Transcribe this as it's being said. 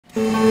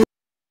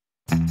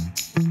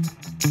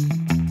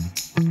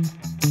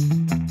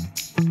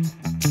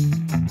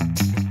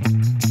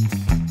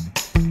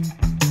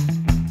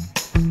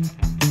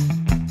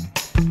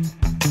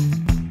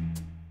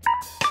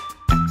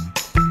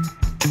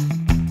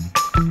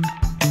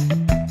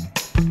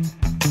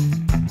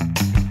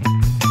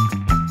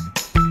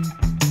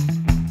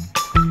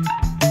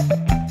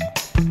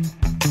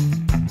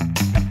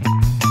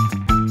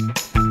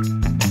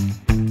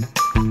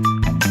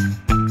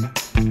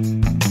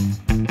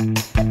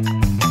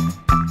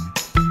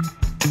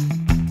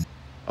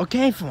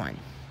Okay everyone,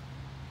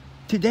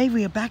 today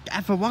we are back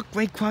at the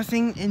Walkway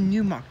crossing in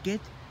Newmarket,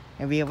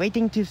 and we are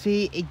waiting to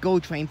see a GO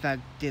train that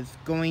is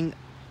going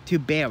to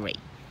Barry.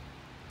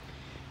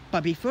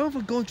 But before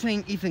the GO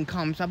train even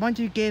comes, I want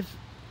to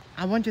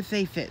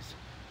say this.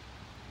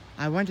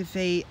 I want to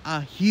say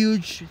a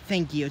huge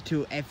thank you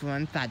to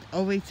everyone that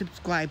always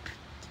subscribed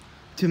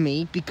to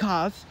me,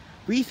 because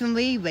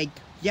recently,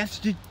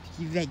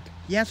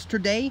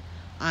 yesterday,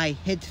 I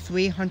hit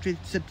 300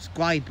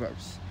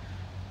 subscribers.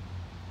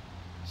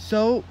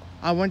 So,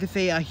 I want to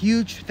say a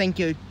huge thank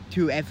you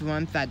to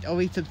everyone that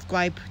always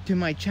subscribe to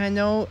my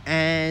channel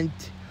and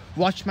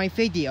watch my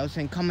videos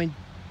and comment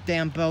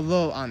down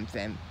below on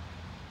them.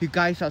 You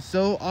guys are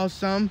so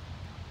awesome.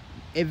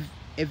 If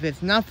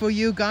it's not for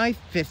you guys,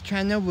 this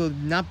channel will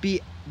not be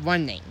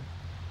running.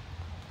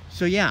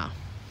 So yeah,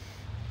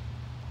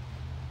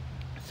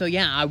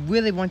 I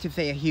really want to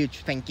say a huge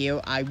thank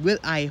you.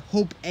 I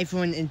hope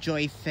everyone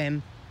enjoys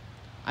them.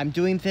 I'm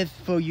doing this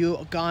for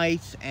you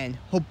guys, and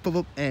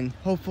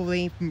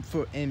hopefully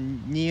for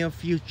in near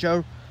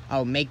future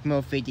I'll make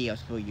more videos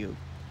for you.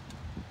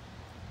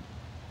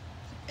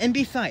 And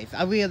besides,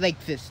 I really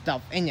like this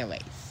stuff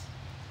anyways.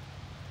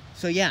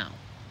 So yeah,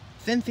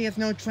 since there's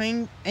no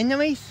train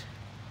anyways,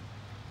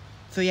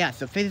 so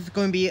this is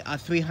going to be a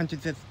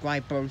 300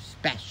 subscriber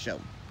special.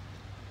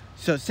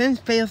 So since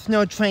there's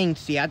no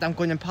trains yet, I'm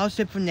going to pause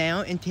it for now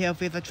until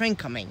there's a train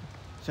coming.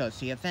 So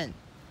see you then.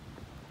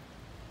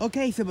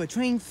 Okay, so the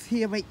train's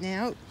here right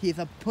now. He's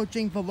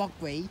approaching the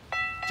walkway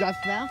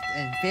just left,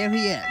 and there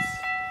he is.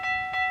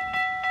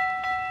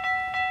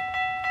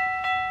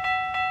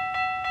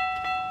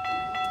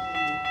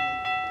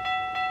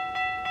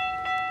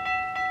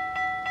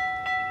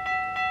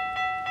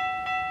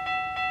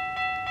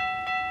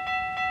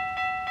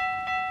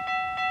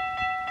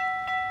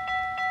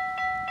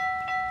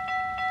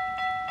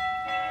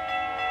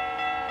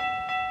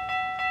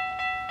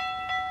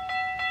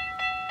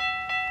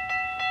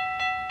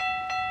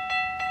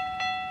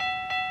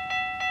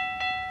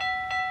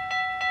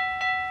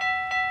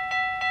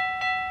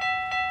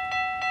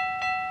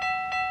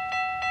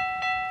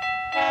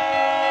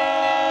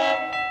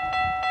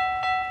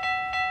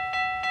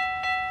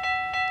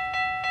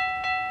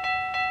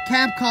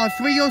 Cab car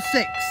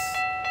 306.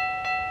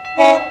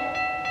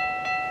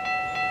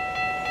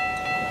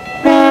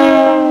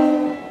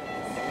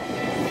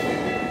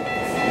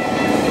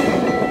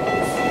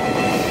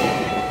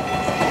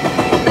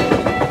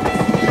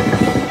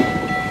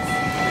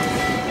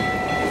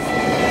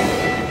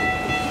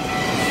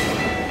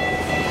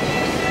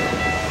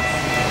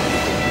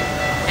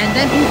 And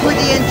then he put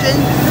the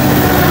engine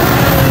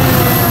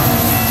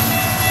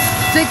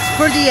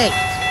 638.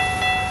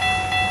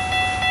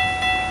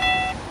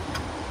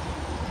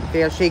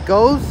 There she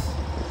goes.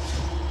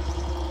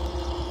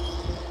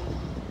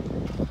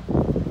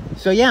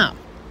 So yeah,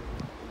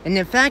 and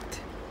in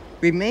fact,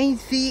 we may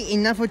see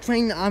another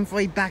train on the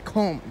way back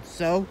home.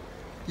 So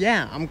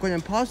yeah, I'm gonna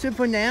pause it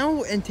for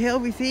now until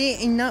we see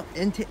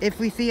if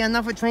we see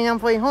another train on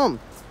the way home.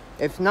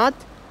 If not,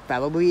 that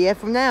will be it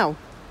for now.